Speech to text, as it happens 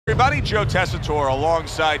everybody. Joe Tessitore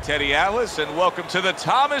alongside Teddy Atlas, and welcome to the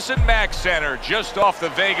Thomas & Mack Center, just off the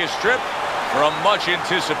Vegas Strip for a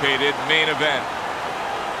much-anticipated main event.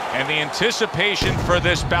 And the anticipation for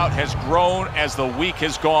this bout has grown as the week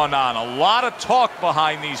has gone on. A lot of talk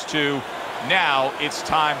behind these two. Now it's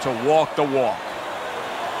time to walk the walk.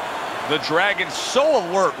 The Dragon's so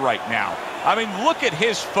alert right now. I mean, look at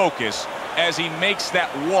his focus as he makes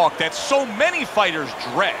that walk that so many fighters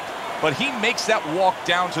dread. But he makes that walk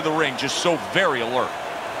down to the ring just so very alert.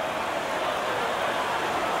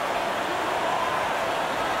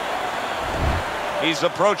 He's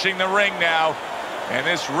approaching the ring now, and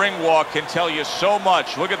this ring walk can tell you so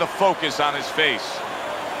much. Look at the focus on his face.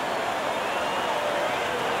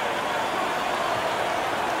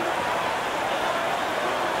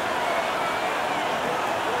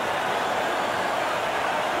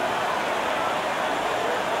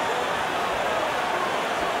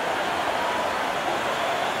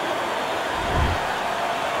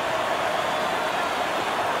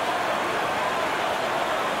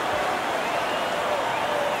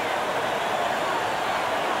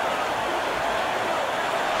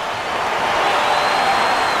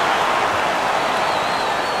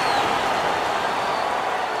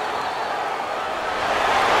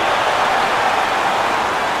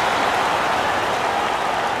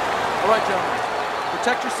 All right, gentlemen,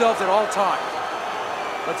 protect yourselves at all times.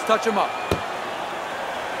 Let's touch them up.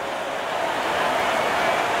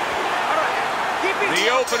 The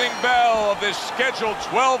opening bell of this scheduled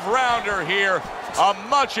 12-rounder here. A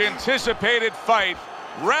much-anticipated fight.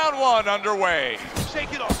 Round one underway.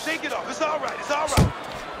 Shake it off, shake it off. It's all right, it's all right.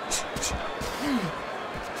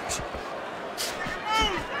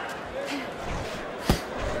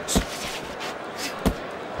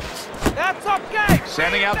 That's okay.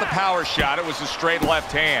 Sending out the power shot. It was a straight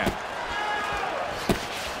left hand.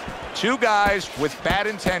 Two guys with bad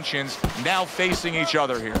intentions now facing each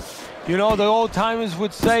other here. You know, the old timers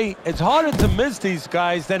would say it's harder to miss these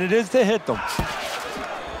guys than it is to hit them.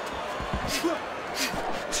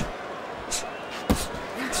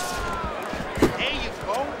 There you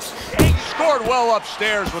go. Scored well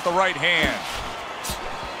upstairs with the right hand.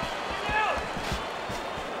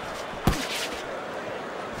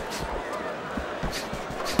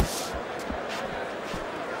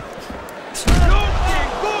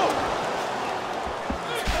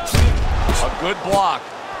 Good block.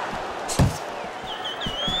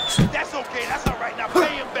 That's okay, that's all right. Now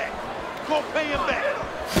pay him back. Go pay him back.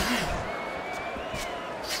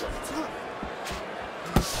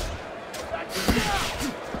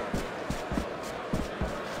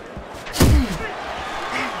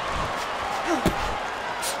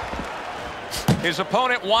 His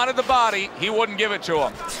opponent wanted the body. He wouldn't give it to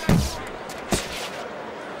him.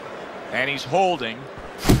 And he's holding.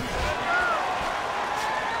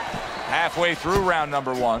 Halfway through round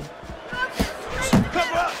number one.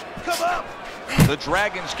 Come up, come up. The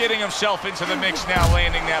Dragon's getting himself into the mix now,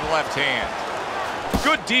 landing that left hand.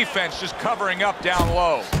 Good defense, just covering up down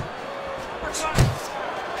low.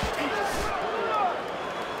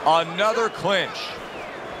 Another clinch.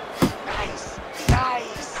 Nice,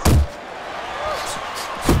 nice.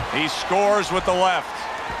 He scores with the left.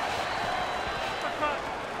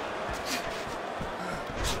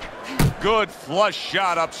 Good flush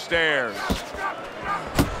shot upstairs.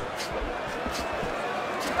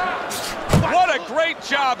 What a great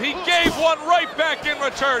job. He gave one right back in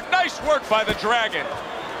return. Nice work by the Dragon.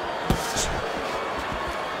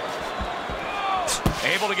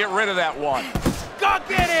 Able to get rid of that one. Go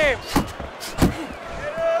get him!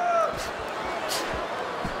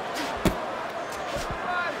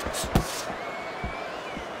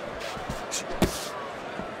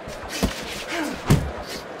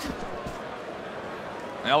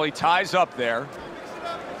 Well, he ties up there.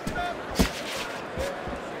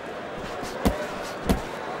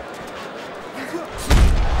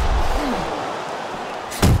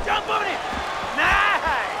 Jump on it!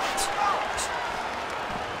 Nice!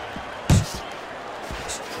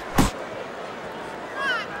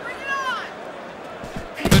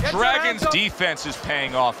 The Dragon's defense is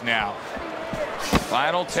paying off now.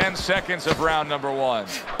 Final 10 seconds of round number one.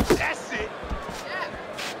 That's it.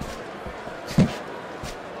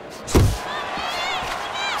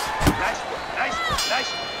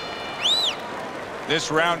 This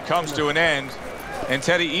round comes to an end. And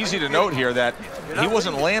Teddy, easy to note here that he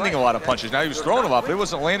wasn't landing a lot of punches. Now he was throwing them up, but he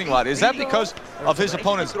wasn't landing a lot. Is that because of his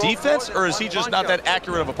opponent's defense, or is he just not that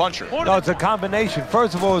accurate of a puncher? No, it's a combination.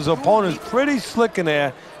 First of all, his opponent's pretty slick in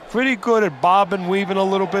there, pretty good at bobbing, weaving a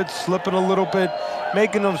little bit, slipping a little bit,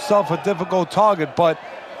 making himself a difficult target, but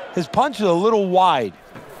his punch is a little wide.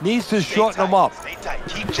 Needs to shorten him up. Stay tight.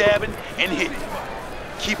 Keep jabbing and hitting.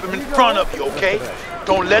 Keep him in front of you, okay?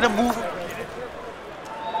 Don't let him move.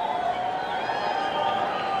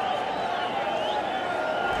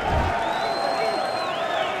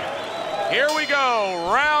 Here we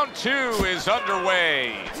go. Round 2 is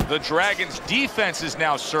underway. The Dragon's defense is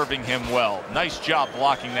now serving him well. Nice job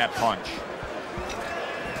blocking that punch.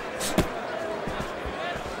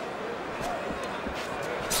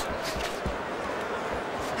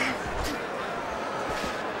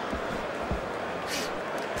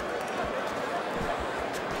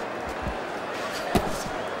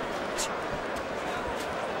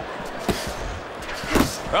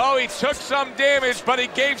 Oh, he took some damage, but he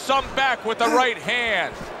gave some back with the right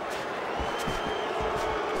hand.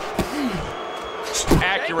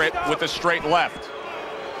 Accurate with the straight left.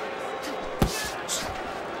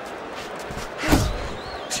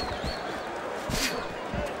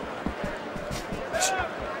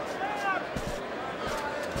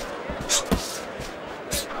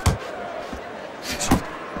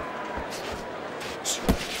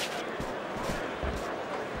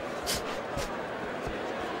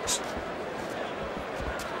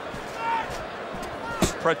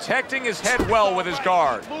 Protecting his head well with his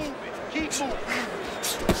guard. Move it. Keep moving.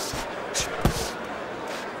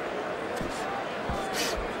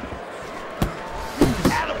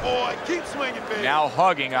 Attaboy. Keep swinging, baby. Now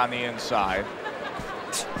hugging on the inside.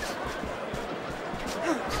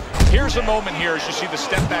 Here's a moment here as you see the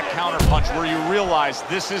step back counter punch where you realize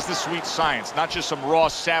this is the sweet science, not just some raw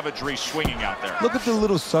savagery swinging out there. Look at the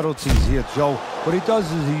little subtleties here, Joe. What he does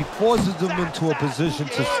is he forces him into a position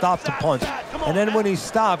to stop the punch. And then when he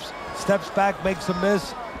stops, steps back, makes a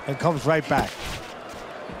miss, and comes right back.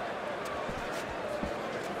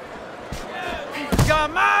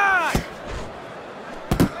 Come on!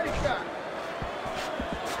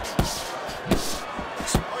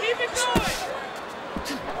 Keep it going!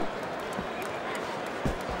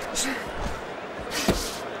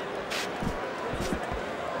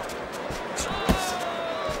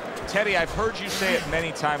 Teddy, I've heard you say it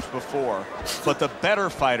many times before, but the better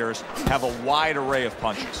fighters have a wide array of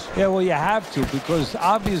punches. Yeah, well, you have to, because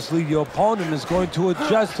obviously your opponent is going to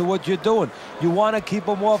adjust to what you're doing. You want to keep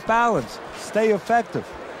them off balance. Stay effective.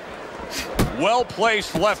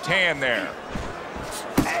 Well-placed left hand there.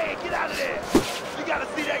 Hey, get out of there. You got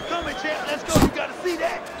to see that coming, champ. Let's go. You got to see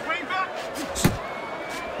that. Swing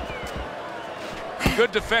back.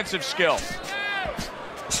 Good defensive skill.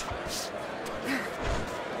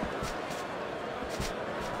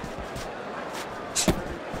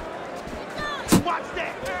 Watch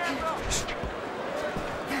that.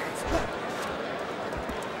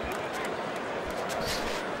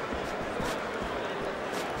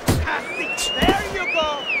 I see. There you go.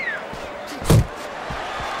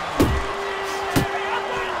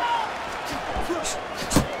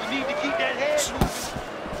 You need to keep that head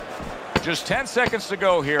moving. Just 10 seconds to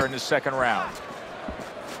go here in the second round.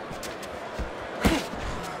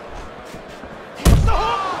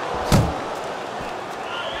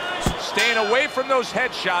 Staying away from those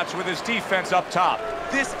headshots with his defense up top.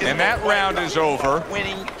 And that round is over.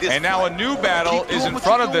 And now a new battle is in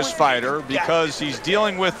front of this fighter because he's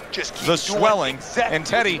dealing with the swelling. And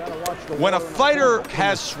Teddy, when a fighter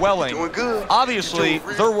has swelling, obviously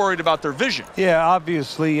they're worried about their vision. Yeah,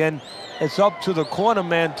 obviously, and it's up to the corner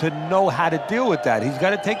man to know how to deal with that. He's got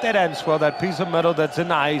to take that end swell, that piece of metal that's in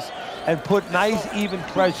the ice, and put nice even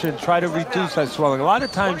pressure and try to reduce that swelling. A lot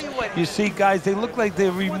of times you see guys, they look like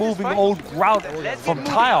they're removing old grout from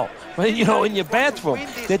tile. You know, in your bathroom,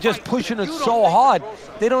 they're just pushing it so hard.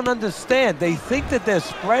 They don't understand. They think that they're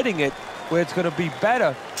spreading it where it's going to be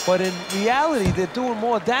better, but in reality, they're doing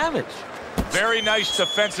more damage. Very nice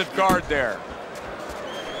defensive guard there.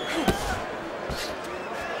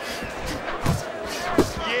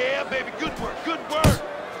 Yeah, baby, good work, good work.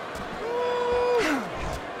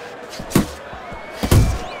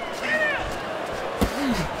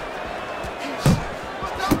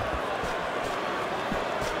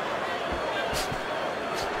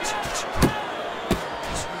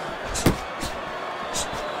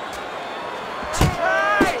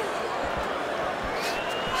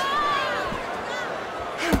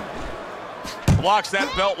 Blocks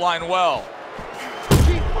that belt line well.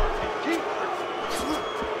 Keep working, keep working.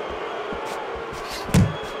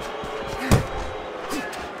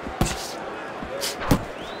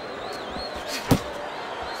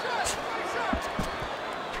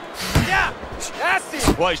 Yeah, that's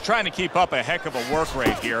it. Well, he's trying to keep up a heck of a work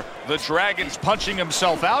rate here. The Dragon's punching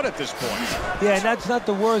himself out at this point. Yeah, and that's not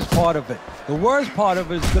the worst part of it. The worst part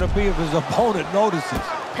of it is going to be if his opponent notices.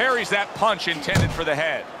 Parries that punch intended for the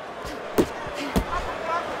head.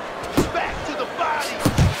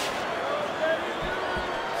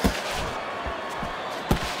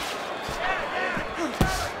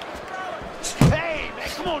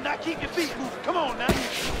 keep your feet moving. Come on now.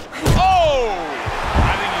 Oh!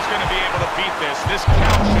 I think he's going to be able to beat this. This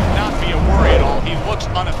count should not be a worry at all. He looks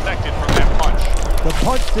unaffected from that punch. The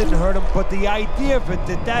punch didn't hurt him, but the idea of it,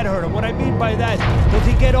 did that hurt him? What I mean by that, does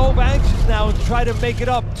he get over anxious now and try to make it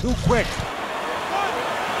up too quick? 1,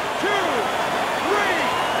 2, 3, 4,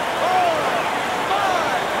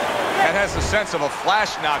 5. That has the sense of a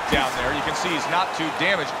flash knockdown there. You can see he's not too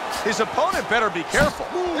damaged. His opponent better be careful.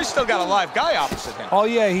 He's still got a live guy opposite him. Oh,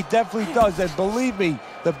 yeah, he definitely does. And believe me,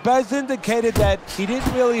 the best indicated that he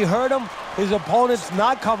didn't really hurt him, his opponent's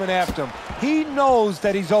not coming after him. He knows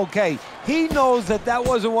that he's okay. He knows that that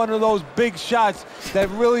wasn't one of those big shots that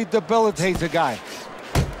really debilitates a guy.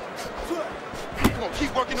 Come on,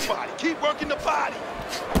 keep working the body. Keep working the body.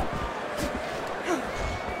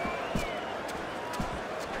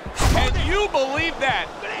 Can you believe that?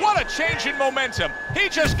 What a change in momentum. He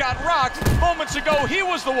just got rocked. Moments ago, he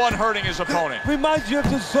was the one hurting his opponent. Reminds you of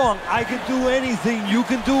the song, I can do anything you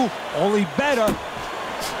can do, only better.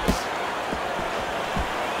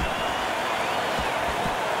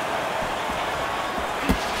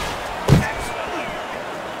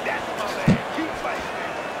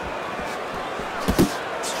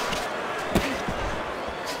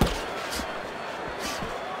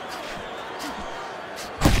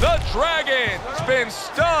 The Dragon's been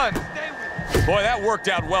stunned. Boy, that worked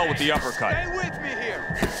out well with the uppercut. Stay with me here.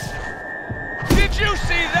 Did you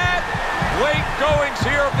see that? Late goings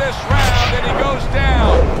here of this round, and he goes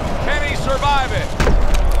down. Can he survive it?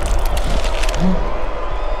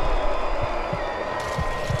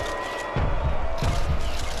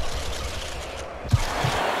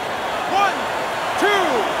 One, two,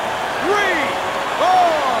 three, 4,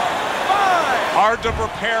 5. Hard to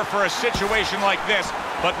prepare for a situation like this,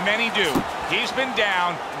 but many do. He's been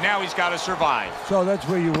down, now he's got to survive. So that's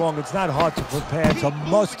where you're wrong. It's not hard to prepare, it's a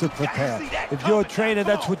must to prepare. If you're a trainer,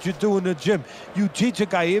 that's what you do in the gym. You teach a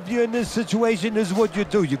guy, if you're in this situation, this is what you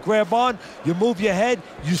do. You grab on, you move your head,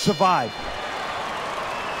 you survive.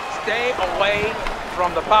 Stay away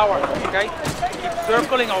from the power hand, okay? Keep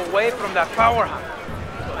circling away from that power hand.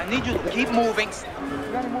 So I need you to keep moving.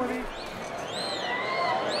 You got any more of these?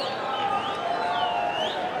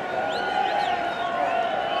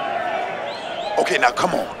 Okay, now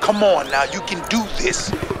come on now, you can do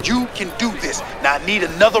this. You can do this. Now I need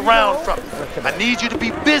another round from you. I need you to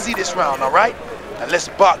be busy this round, all right? Now let's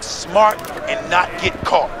box smart and not get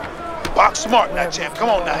caught. Box smart now, champ. Come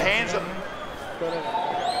on now, hands up.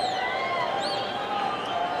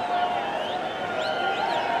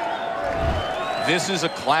 This is a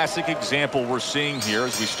classic example we're seeing here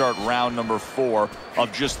as we start round number 4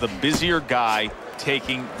 of just the busier guy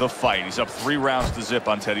taking the fight. He's up 3 rounds to zip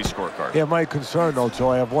on Teddy's scorecard. Yeah, my concern, though, Joe,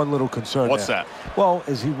 I have one little concern. What's there. that? Well,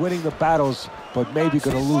 is he winning the battles, but maybe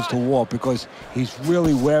going to lose the war because he's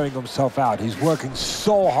really wearing himself out. He's working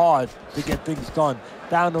so hard to get things done.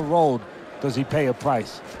 Down the road, does he pay a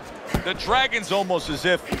price? The Dragon's almost as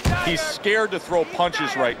if he's scared to throw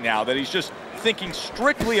punches right now, that he's just thinking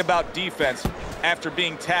strictly about defense after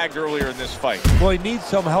being tagged earlier in this fight. Well, he needs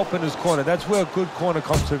some help in his corner. That's where a good corner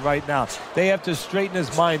comes in right now. They have to straighten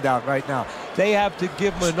his mind out right now. They have to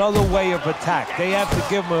give him another way of attack. They have to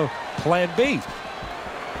give him a plan B.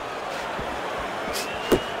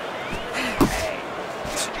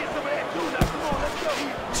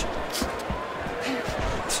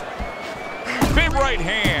 Big right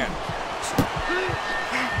hand.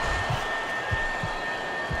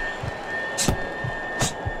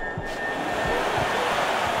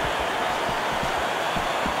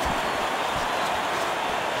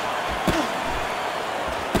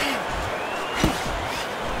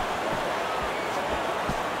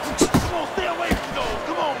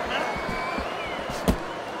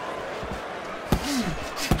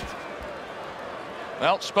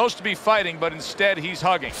 Well, supposed to be fighting, but instead he's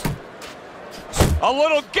hugging. A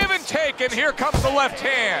little give and take, and here comes the left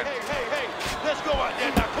hand. Hey, let's go out there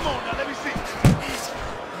now. Come on now, let me see.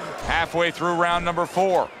 Halfway through round number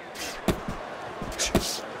 4.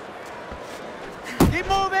 Keep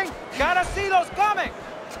moving. Gotta see those coming.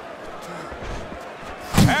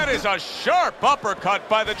 That is a sharp uppercut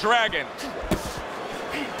by the Dragon.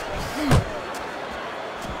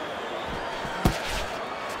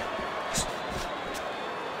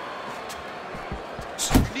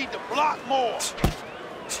 You need to block more.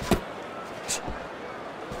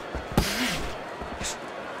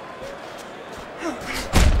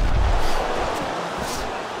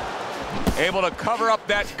 Able to cover up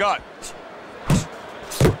that gut.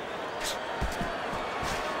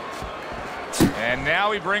 And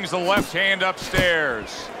now he brings the left hand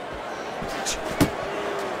upstairs.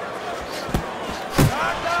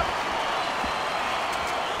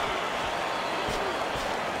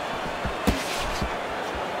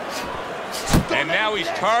 And now he's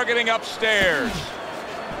targeting upstairs.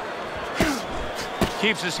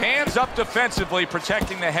 Keeps his hands up defensively,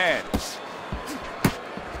 protecting the head.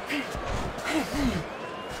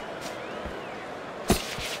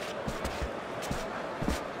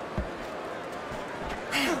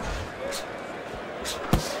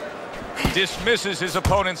 Dismisses his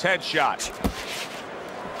opponent's headshot.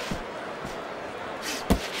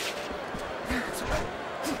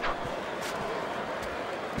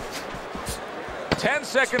 Ten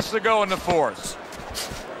seconds to go in the fourth.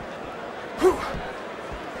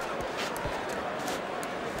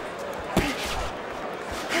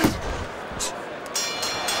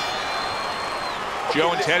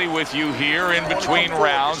 Joe and Teddy with you here in between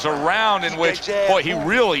rounds, a round in which, boy, he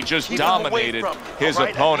really just dominated his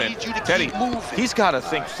opponent. Teddy, he's got to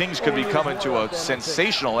think things could be coming to a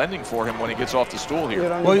sensational ending for him when he gets off the stool here.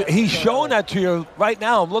 Well, he's showing that to you right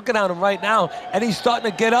now. I'm looking at him right now, and he's starting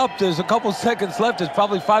to get up. There's a couple seconds left. There's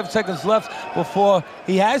probably 5 seconds left before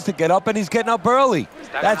he has to get up, and he's getting up early.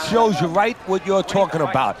 That shows you right what you're talking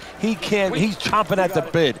about. He's chomping at the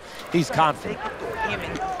bit. He's confident.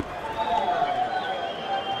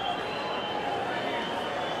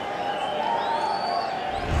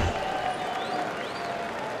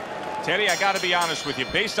 Teddy, I got to be honest with you.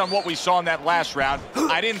 Based on what we saw in that last round,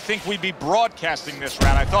 I didn't think we'd be broadcasting this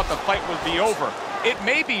round. I thought the fight would be over. It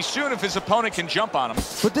may be soon if his opponent can jump on him.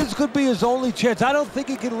 But this could be his only chance. I don't think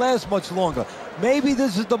he can last much longer. Maybe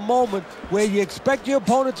this is the moment where you expect your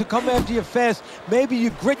opponent to come after you fast. Maybe you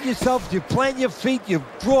grit yourself, you plant your feet, you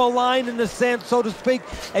draw a line in the sand, so to speak,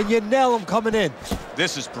 and you nail him coming in.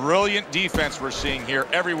 This is brilliant defense we're seeing here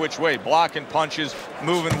every which way. Blocking punches,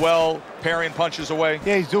 moving well, parrying punches away.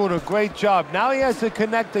 Yeah, he's doing a great job. Now he has to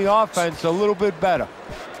connect the offense a little bit better.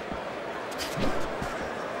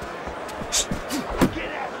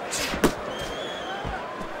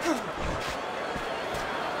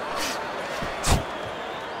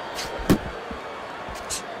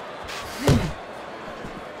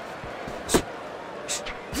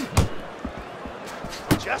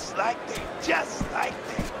 Just like that, just like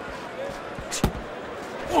that.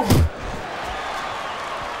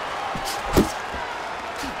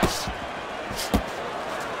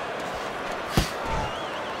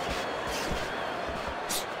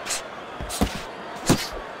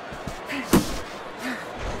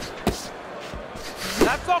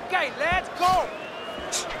 That's okay, let's go.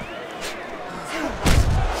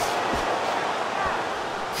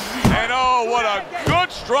 And oh, what a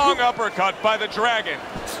good strong uppercut by the Dragon.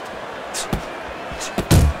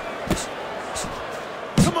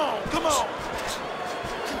 Come on, come on.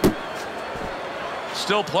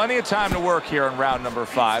 Still plenty of time to work here in round number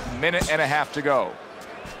 5. Minute and a half to go.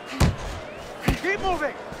 Keep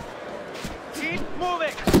moving. Keep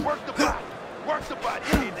moving. Work the body. Work the body.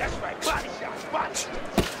 Yeah, that's right. Body shots. Body shots.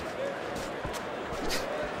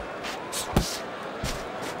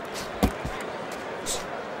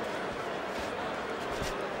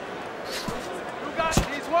 You got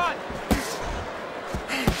this one.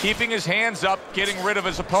 Keeping his hands up, getting rid of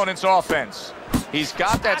his opponent's offense. He's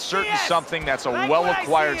got that certain something that's a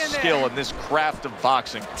well-acquired skill in this craft of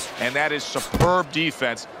boxing, and that is superb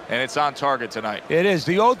defense, and it's on target tonight. It is.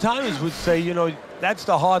 The old-timers would say, you know, that's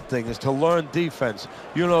the hard thing, is to learn defense.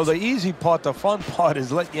 You know, the easy part, the fun part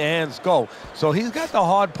is letting your hands go. So he's got the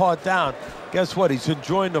hard part down. Guess what? He's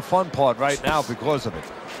enjoying the fun part right now because of it.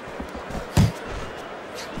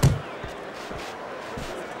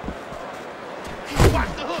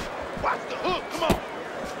 Watch the hook. Watch the hook. Come on.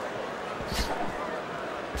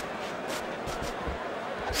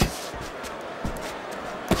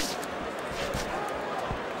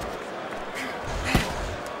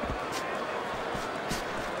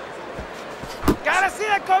 Gotta see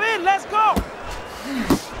it come in. Let's go.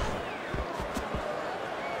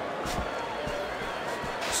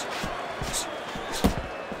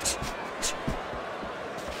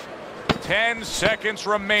 Ten seconds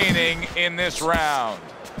remaining in this round.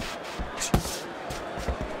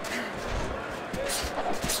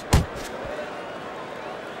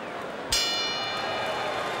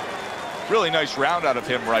 Really nice round out of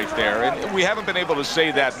him right there, and we haven't been able to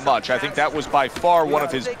say that much. I think that was by far one of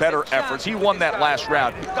his better efforts. He won that last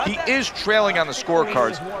round. He is trailing on the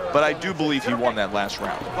scorecards, but I do believe he won that last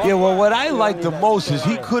round. Yeah, well, what I like the most is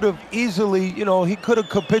he could have easily, you know, he could have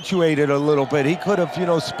capitulated a little bit. He could have, you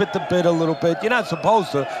know, spit the bit a little bit. You're not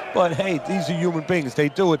supposed to, but hey, these are human beings. They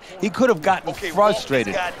do it. He could have gotten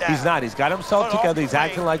frustrated. He's not. He's got himself together. He's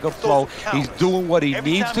acting like a pro. He's doing what he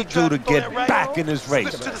needs to do to get back in his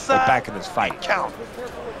race or back in his fight. Count.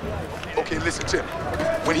 Okay, listen to me.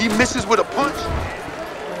 When he misses with a punch,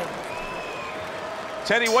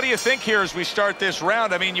 Teddy, what do you think here as we start this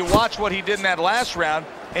round? I mean, you watch what he did in that last round,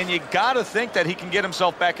 and you got to think that he can get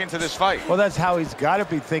himself back into this fight. Well, that's how he's got to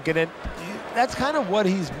be thinking it. That's kind of what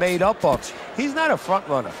he's made up of. He's not a front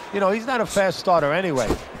runner. You know, he's not a fast starter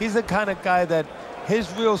anyway. He's the kind of guy that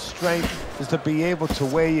his real strength is to be able to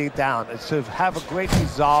wear you down. It's to have a great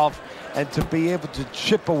resolve and to be able to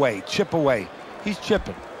chip away. He's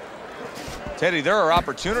chipping. Teddy, there are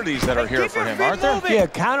opportunities that are here for him, aren't there? Yeah,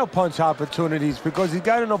 counterpunch opportunities, because he's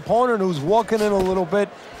got an opponent who's walking in a little bit.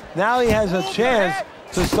 Now he has a chance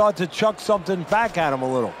to start to chuck something back at him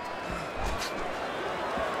a little.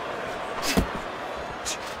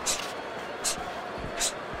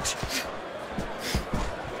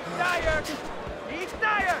 Tired. He's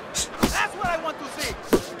tired. That's what I want to see.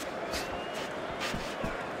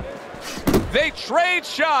 They trade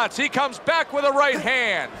shots. He comes back with a right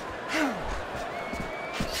hand.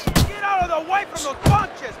 Get out of the way from those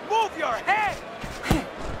punches. Move your head.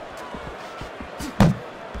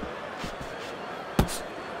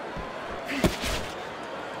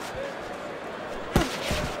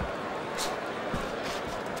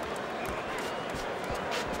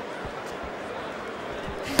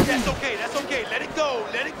 That's okay, that's okay. Let it go,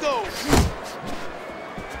 let it go.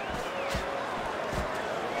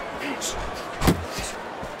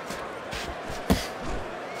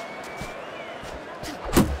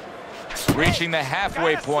 Reaching the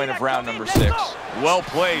halfway point of round number 6. Well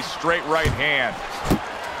played, straight right hand.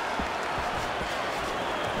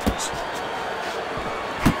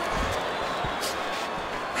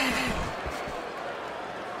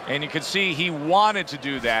 And you can see he wanted to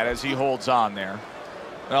do that as he holds on there.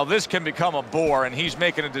 Now this can become a bore, and he's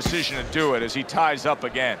making a decision to do it as he ties up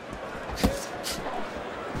again.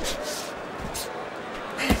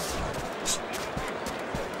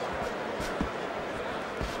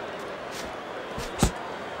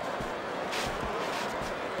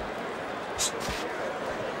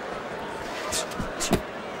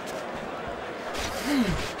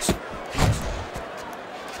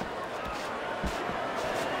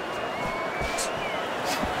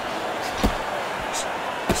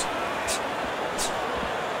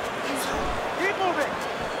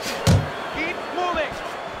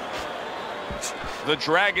 The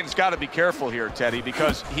Dragon's got to be careful here, Teddy,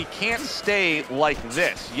 because he can't stay like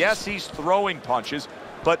this. Yes, he's throwing punches,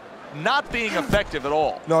 but not being effective at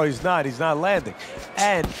all. No, he's not. He's not landing.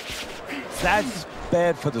 And that's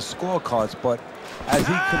bad for the scorecards, but as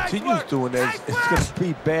he continues doing this, it's going to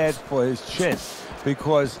be bad for his chin,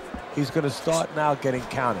 because he's going to start now getting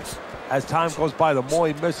counted. As time goes by, the more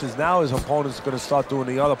he misses, now his opponent's going to start doing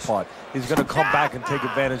the other part. He's going to come back and take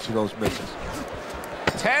advantage of those misses.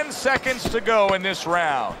 10 seconds to go in this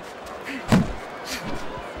round.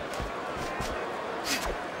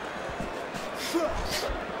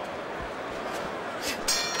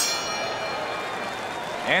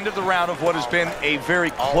 End of the round of what has been a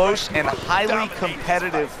very close and highly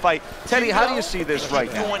competitive fight. Teddy, how do you see this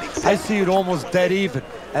right now? I see it almost dead even.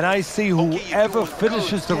 And I see whoever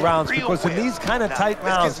finishes the rounds, because in these kind of tight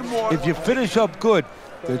rounds, if you finish up good,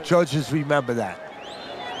 the judges remember that.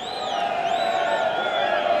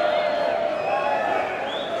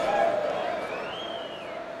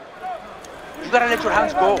 You gotta let your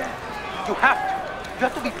hands go. You have to. You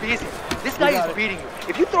have to be busy. This guy is beating you.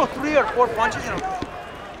 If you throw 3 or 4 punches, you know.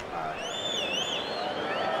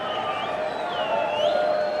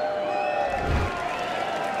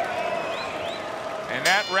 And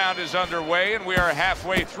that round is underway, and we are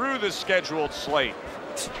halfway through the scheduled slate.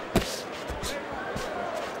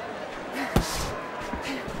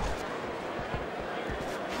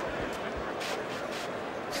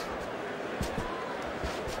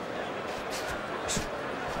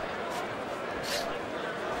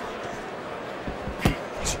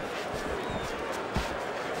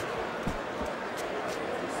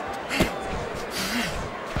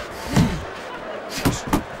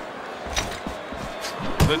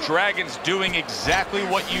 The Dragon's doing exactly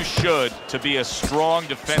what you should to be a strong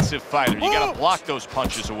defensive fighter. You got to block those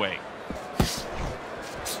punches away.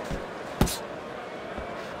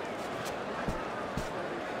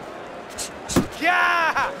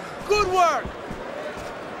 Yeah! Good work!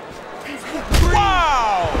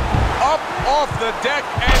 Wow! Up off the deck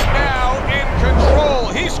and now in control.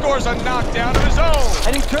 He scores a knockdown of his own.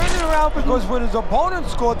 And he turned it around because when his opponent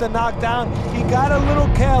scored the knockdown, he got a little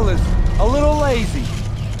careless, a little lazy.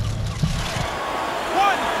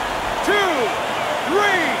 1, 2, 3,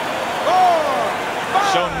 4,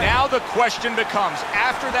 5. So now the question becomes,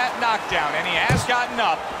 after that knockdown, and he has gotten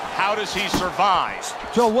up, How does he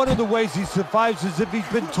survive? Joe, one of the ways he survives is if he's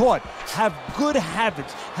been taught. Have good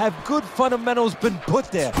habits, have good fundamentals been put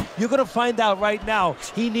there. You're going to find out right now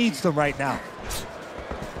he needs them right now.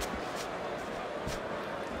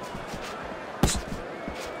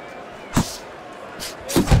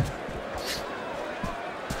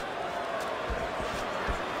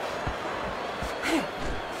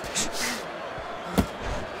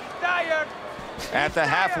 At the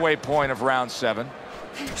halfway point of round 7.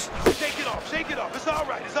 Shake it off, shake it off. It's all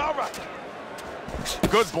right, it's all right.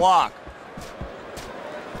 Good block.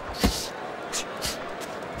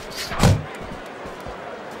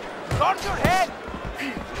 Guard your head.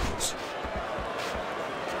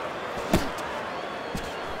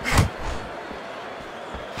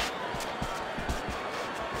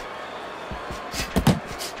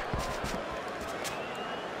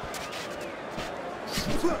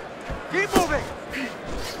 Keep moving.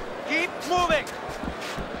 Keep moving.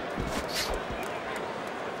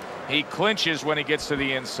 He clinches when he gets to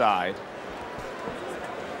the inside.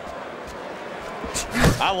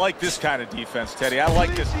 I like this kind of defense, Teddy. I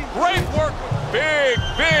like this. Great work. Big,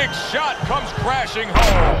 big shot comes crashing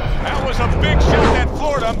home. That was a big shot that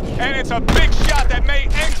floored him, and it's a big shot that may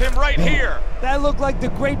end him right here. That looked like the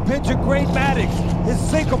great pitcher, Great Maddox. His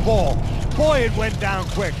sinker ball. Boy, it went down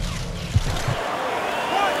quick. 1,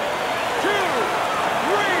 2, 3,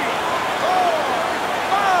 4,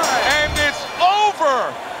 5. And it's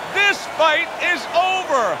over. This fight is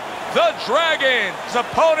over. The Dragon's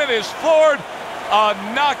opponent is floored. A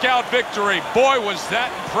knockout victory. Boy, was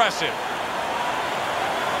that impressive.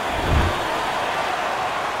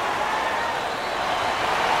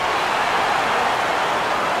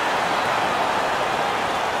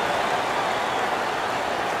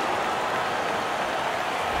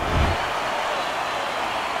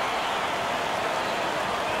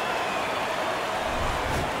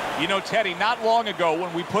 You know, Teddy, not long ago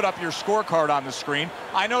when we put up your scorecard on the screen,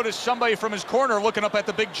 I noticed somebody from his corner looking up at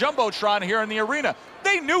the big Jumbotron here in the arena.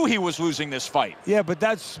 They knew he was losing this fight. Yeah, but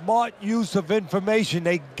that's smart use of information.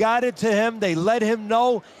 They got it to him, they let him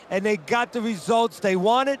know, and they got the results they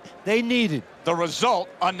wanted, they needed. The result,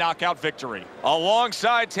 a knockout victory.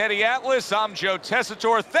 Alongside Teddy Atlas, I'm Joe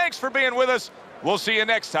Tessitore. Thanks for being with us. We'll see you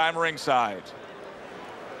next time ringside.